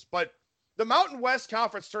teams. But the Mountain West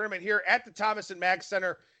Conference Tournament here at the Thomas and Mack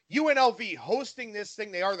Center, UNLV hosting this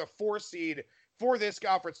thing. They are the 4 seed for this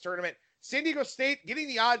conference tournament. San Diego State getting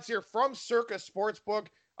the odds here from Circa Sportsbook.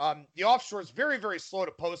 The offshore is very, very slow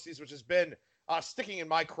to post these, which has been sticking in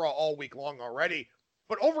my craw all week long already.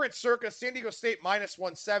 But over at Circa, San Diego State minus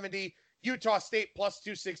 170, Utah State plus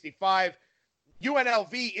 265.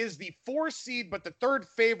 UNLV is the 4 seed, but the 3rd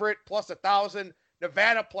favorite plus 1,000.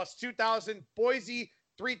 Nevada plus 2,000. Boise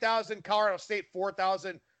 3,000. Colorado State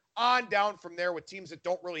 4,000. On down from there with teams that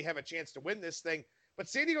don't really have a chance to win this thing. But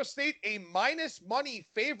San Diego State a minus money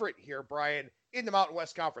favorite here, Brian, in the Mountain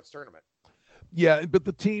West Conference Tournament. Yeah, but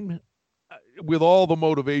the team, with all the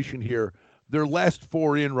motivation here, their last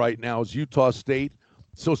 4 in right now is Utah State.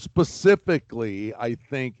 So specifically, I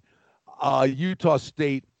think Utah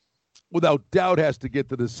State, without doubt, has to get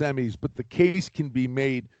to the semis, but the case can be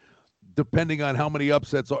made depending on how many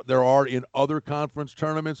upsets there are in other conference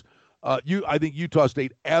tournaments. I think Utah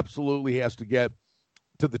State absolutely has to get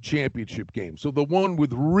to the championship game. So the one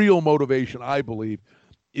with real motivation, I believe,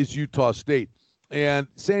 is Utah State. And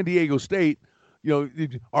San Diego State,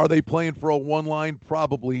 are they playing for a 1 line?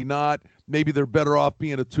 Probably not. Maybe they're better off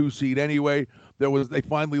being a 2 seed anyway. They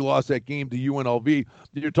finally lost that game to UNLV.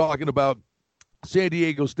 You're talking about San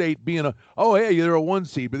Diego State being they're a 1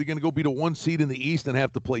 seed, but they're going to go beat a 1 seed in the East and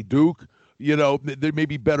have to play Duke. They may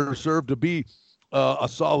be better served to be a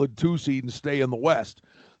solid 2 seed and stay in the West.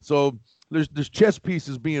 So there's chess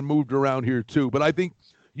pieces being moved around here too. But I think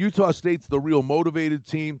Utah State's the real motivated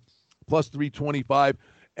team, plus 325,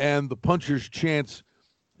 and the puncher's chance,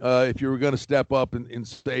 if you were going to step up and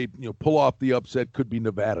stay, pull off the upset, could be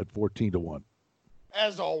Nevada at 14-1.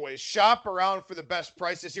 As always, shop around for the best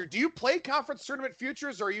prices here. Do you play conference tournament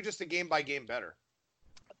futures, or are you just a game-by-game bettor?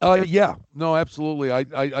 Yeah, no, absolutely.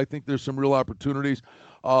 I think there's some real opportunities.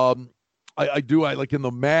 I do. I like in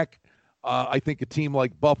the MAC. I think a team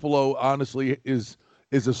like Buffalo, honestly, is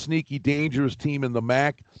a sneaky, dangerous team in the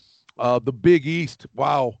MAC. The Big East,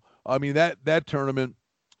 wow. I mean, that tournament,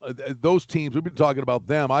 those teams, we've been talking about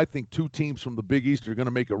them. I think 2 teams from the Big East are going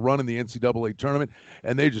to make a run in the NCAA tournament,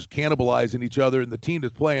 and they're just cannibalizing each other. And the team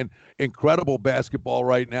that's playing incredible basketball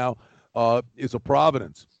right now is a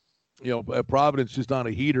Providence. Providence just on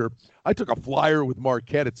a heater. I took a flyer with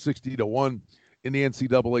Marquette at 60-1 in the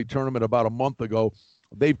NCAA tournament about a month ago.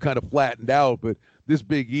 They've kind of flattened out, but this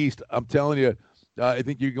Big East, I'm telling you, I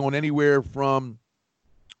think you're going anywhere from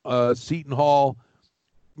Seton Hall,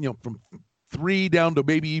 from 3 down to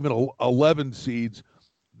maybe even 11 seeds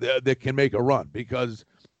that can make a run, because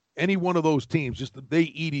any one of those teams, they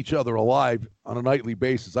eat each other alive on a nightly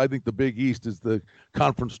basis. I think the Big East is the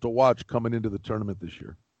conference to watch coming into the tournament this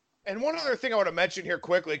year. And one other thing I want to mention here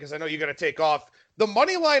quickly, because I know you got to take off, the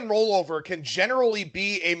money line rollover can generally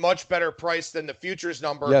be a much better price than the futures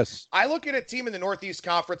number. Yes. I look at a team in the Northeast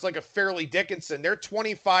Conference like a Fairleigh Dickinson. They're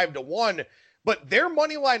 25-1, but their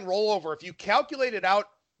money line rollover, if you calculate it out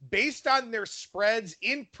based on their spreads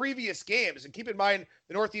in previous games, and keep in mind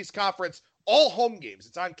the Northeast Conference, all home games,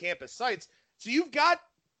 it's on campus sites. So you've got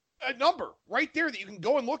a number right there that you can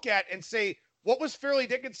go and look at and say, what was Fairleigh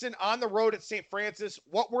Dickinson on the road at St. Francis?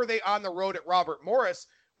 What were they on the road at Robert Morris?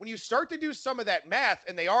 When you start to do some of that math,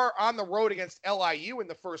 and they are on the road against LIU in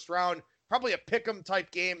the first round, probably a pick'em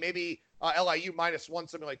type game, maybe LIU -1,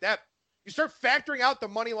 something like that. You start factoring out the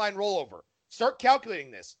money line rollover. Start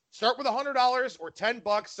calculating this. Start with $100 or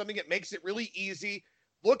 $10, something that makes it really easy.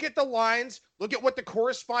 Look at the lines. Look at what the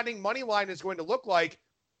corresponding money line is going to look like.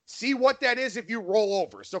 See what that is if you roll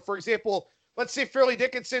over. So, for example, let's say Fairleigh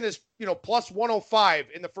Dickinson is, plus 105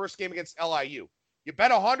 in the first game against LIU. You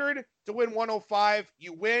bet 100 to win 105.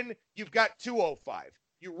 You win, you've got 205.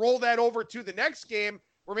 You roll that over to the next game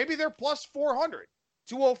where maybe they're plus 400.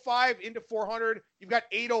 205 into 400, you've got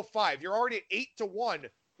 805. You're already at 8-1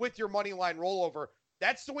 with your money line rollover.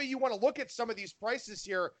 That's the way you want to look at some of these prices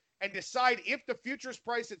here and decide if the futures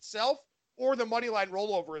price itself or the money line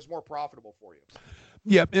rollover is more profitable for you.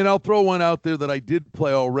 Yeah, and I'll throw one out there that I did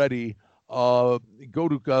play already. Go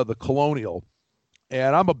to the Colonial,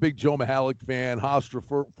 and I'm a big Joe Mihalik fan. Hofstra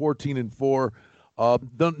 14-4,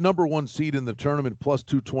 the number 1 seed in the tournament, plus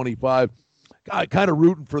 225. Kind of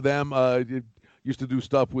rooting for them. Used to do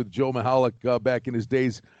stuff with Joe Mihalik back in his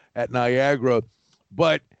days at Niagara.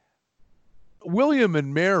 But William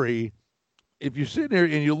and Mary, if you're sitting there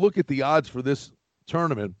and you look at the odds for this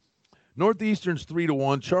tournament, Northeastern's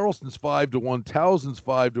 3-1, Charleston's 5-1, Towson's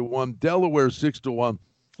 5-1, Delaware's 6-1.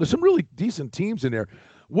 There's some really decent teams in there.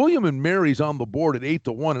 William and Mary's on the board at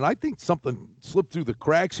 8-1, and I think something slipped through the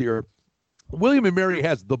cracks here. William and Mary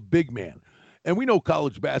has the big man, and we know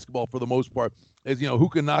college basketball for the most part is, who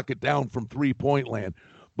can knock it down from three-point land.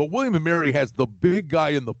 But William and Mary has the big guy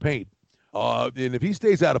in the paint, and if he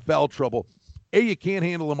stays out of foul trouble, you can't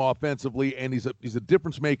handle him offensively, and he's a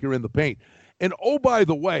difference maker in the paint. And oh, by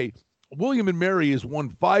the way, William and Mary has won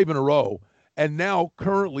 5 in a row, and now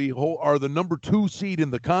currently are the number 2 seed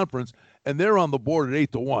in the conference, and they're on the board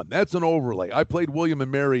at 8-1. That's an overlay. I played William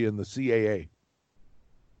and Mary in the CAA.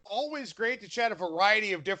 Always great to chat a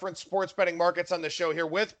variety of different sports betting markets on the show here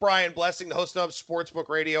with Brian Blessing, the host of Sportsbook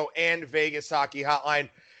Radio and Vegas Hockey Hotline.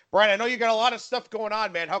 Brian, I know you got a lot of stuff going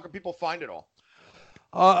on, man. How can people find it all?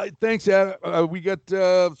 Thanks, Adam. We got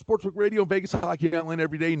Sportsbook Radio and Vegas Hockey Hotline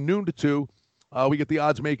every day, noon to 2. We get the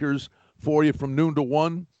odds makers for you from noon to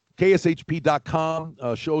 1. KSHP.com.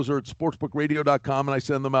 Shows are at sportsbookradio.com, and I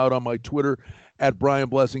send them out on my Twitter at Brian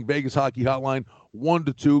Blessing. Vegas Hockey Hotline, 1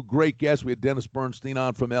 to 2. Great guest. We had Dennis Bernstein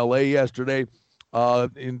on from L.A. yesterday.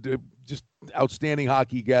 Just outstanding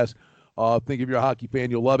hockey guest. Think if you're a hockey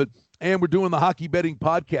fan, you'll love it. And we're doing the Hockey Betting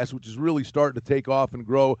Podcast, which is really starting to take off and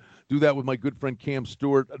grow. Do that with my good friend Cam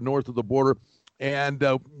Stewart north of the border. And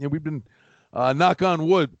we've been, knock on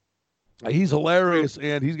wood, he's hilarious,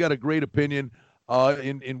 and he's got a great opinion.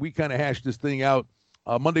 And we kind of hashed this thing out.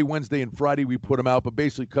 Monday, Wednesday, and Friday we put them out, but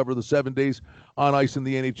basically cover the 7 days on ice in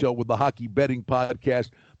the NHL with the Hockey Betting Podcast.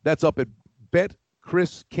 That's up at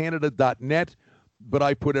betchriscanada.net, but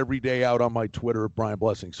I put every day out on my Twitter at Brian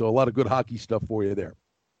Blessing. So a lot of good hockey stuff for you there.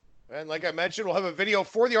 And like I mentioned, we'll have a video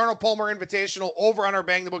for the Arnold Palmer Invitational over on our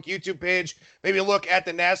Bang the Book YouTube page. Maybe a look at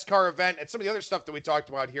the NASCAR event and some of the other stuff that we talked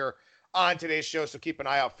about here on today's show, so keep an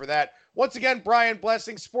eye out for that. Once again, Brian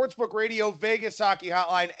Blessing, Sportsbook Radio, Vegas Hockey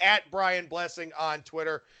Hotline, at Brian Blessing on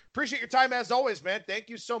Twitter. Appreciate your time as always, man. Thank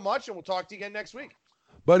you so much, and we'll talk to you again next week.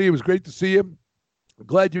 Buddy, it was great to see you.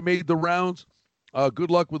 Glad you made the rounds.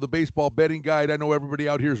 Good luck with the baseball betting guide. I know everybody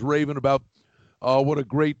out here is raving about what a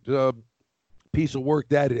great piece of work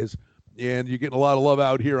that is, and you're getting a lot of love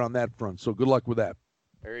out here on that front, so good luck with that.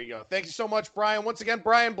 There you go. Thank you so much, Brian. Once again,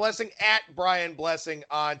 Brian Blessing at Brian Blessing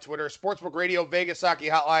on Twitter. Sportsbook Radio, Vegas Hockey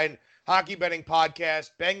Hotline, Hockey Betting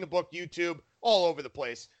Podcast, Bang the Book YouTube, all over the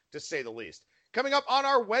place, to say the least. Coming up on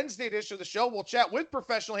our Wednesday edition of the show, we'll chat with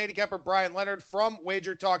professional handicapper Brian Leonard from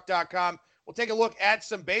WagerTalk.com. We'll take a look at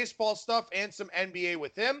some baseball stuff and some NBA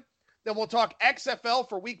with him. Then we'll talk XFL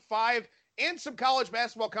for Week 5 and some college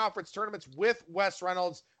basketball conference tournaments with Wes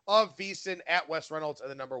Reynolds of VSiN at Wes Reynolds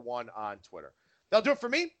and the number 1 on Twitter. That'll do it for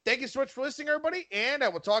me. Thank you so much for listening, everybody, and I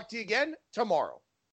will talk to you again tomorrow.